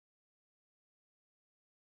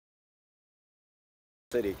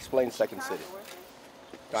City. Explain Second City.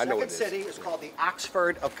 I know what it is. Second City is called the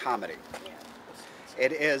Oxford of comedy.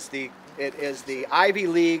 It is the Ivy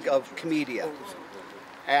League of comedia.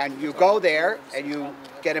 And you go there and you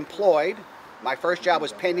get employed. My first job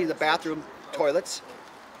was painting the bathroom toilets.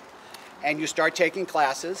 And you start taking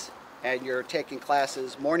classes, and you're taking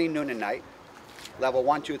classes morning, noon, and night. Level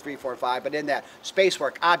 1, 2, 3, 4, 5. But in that, space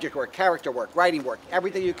work, object work, character work, writing work,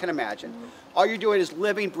 everything you can imagine. All you're doing is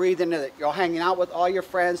living, breathing it. You're hanging out with all your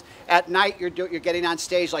friends. At night, you're getting on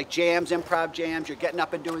stage like jams, improv jams. You're getting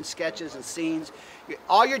up and doing sketches and scenes.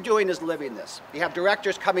 All you're doing is living this. You have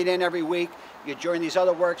directors coming in every week. You join these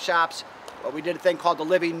other workshops. Well, we did a thing called the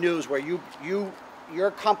Living News, where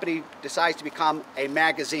your company decides to become a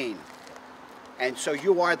magazine. And so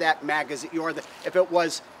you are that magazine. You are the. If it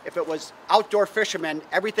was outdoor fishermen,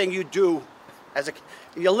 everything you do,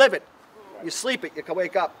 you live it, you sleep it, you can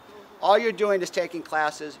wake up. All you're doing is taking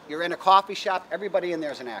classes. You're in a coffee shop. Everybody in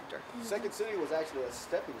there is an actor. Second City was actually a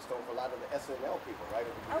stepping stone for a lot of the SNL people, right?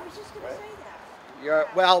 I was just going to say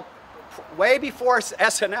that. Well, way before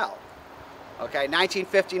SNL. Okay,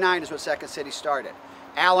 1959 is when Second City started.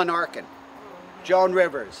 Alan Arkin, Joan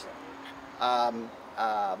Rivers,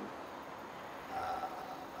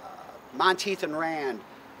 Monteith and Rand,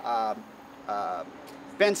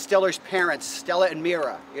 Ben Stiller's parents, Stella and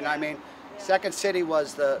Mira, you know what I mean? Second City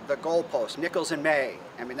was the goalpost, Nichols and May.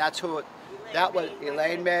 I mean, that's who, that was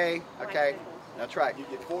Elaine May, okay, that's right. You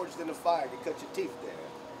get forged in the fire, you cut your teeth there.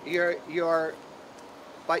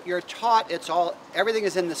 But you're taught everything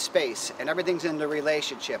is in the space and everything's in the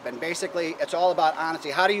relationship. And basically, it's all about honesty.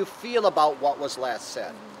 How do you feel about what was last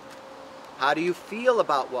said? How do you feel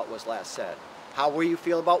about what was last said? How will you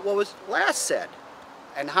feel about what was last said?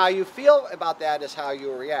 And how you feel about that is how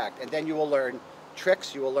you react. And then you will learn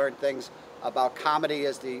tricks. You will learn things about comedy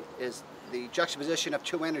is the juxtaposition of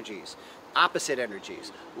two energies, opposite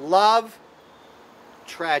energies. Love,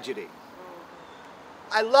 tragedy.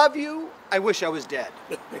 I love you. I wish I was dead.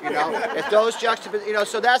 You know, if those juxtapositions, you know,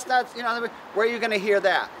 so that's not, you know, where are you going to hear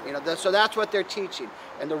that? You know, so that's what they're teaching.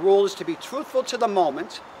 And the rule is to be truthful to the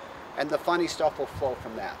moment, and the funny stuff will flow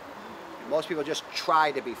from that. And most people just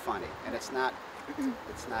try to be funny, and it's not it. Thank you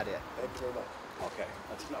very much. Okay,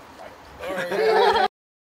 that's enough. Bye.